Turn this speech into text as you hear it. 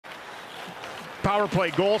power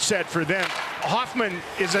play goal set for them. Hoffman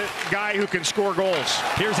is a guy who can score goals.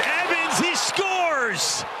 Here's Evans, he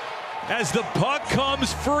scores! As the puck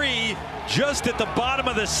comes free, just at the bottom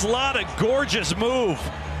of the slot, a gorgeous move.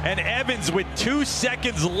 And Evans, with 2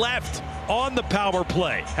 seconds left on the power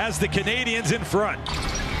play, has the Canadiens in front.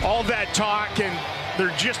 All that talk, and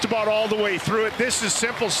they're just about all the way through it. This is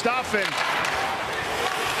simple stuff, and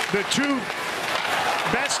the two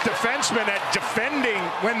best defensemen at defending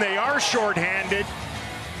when they are shorthanded,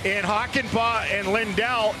 and Hakanpää and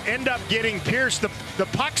Lindell, end up getting pierced. The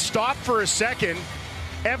puck stopped for a second.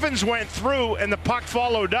 Evans went through, and the puck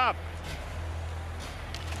followed up.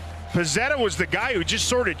 Pezzetta was the guy who just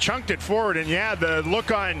sort of chunked it forward, and yeah, the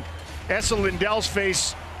look on Esa Lindell's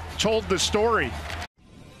face told the story.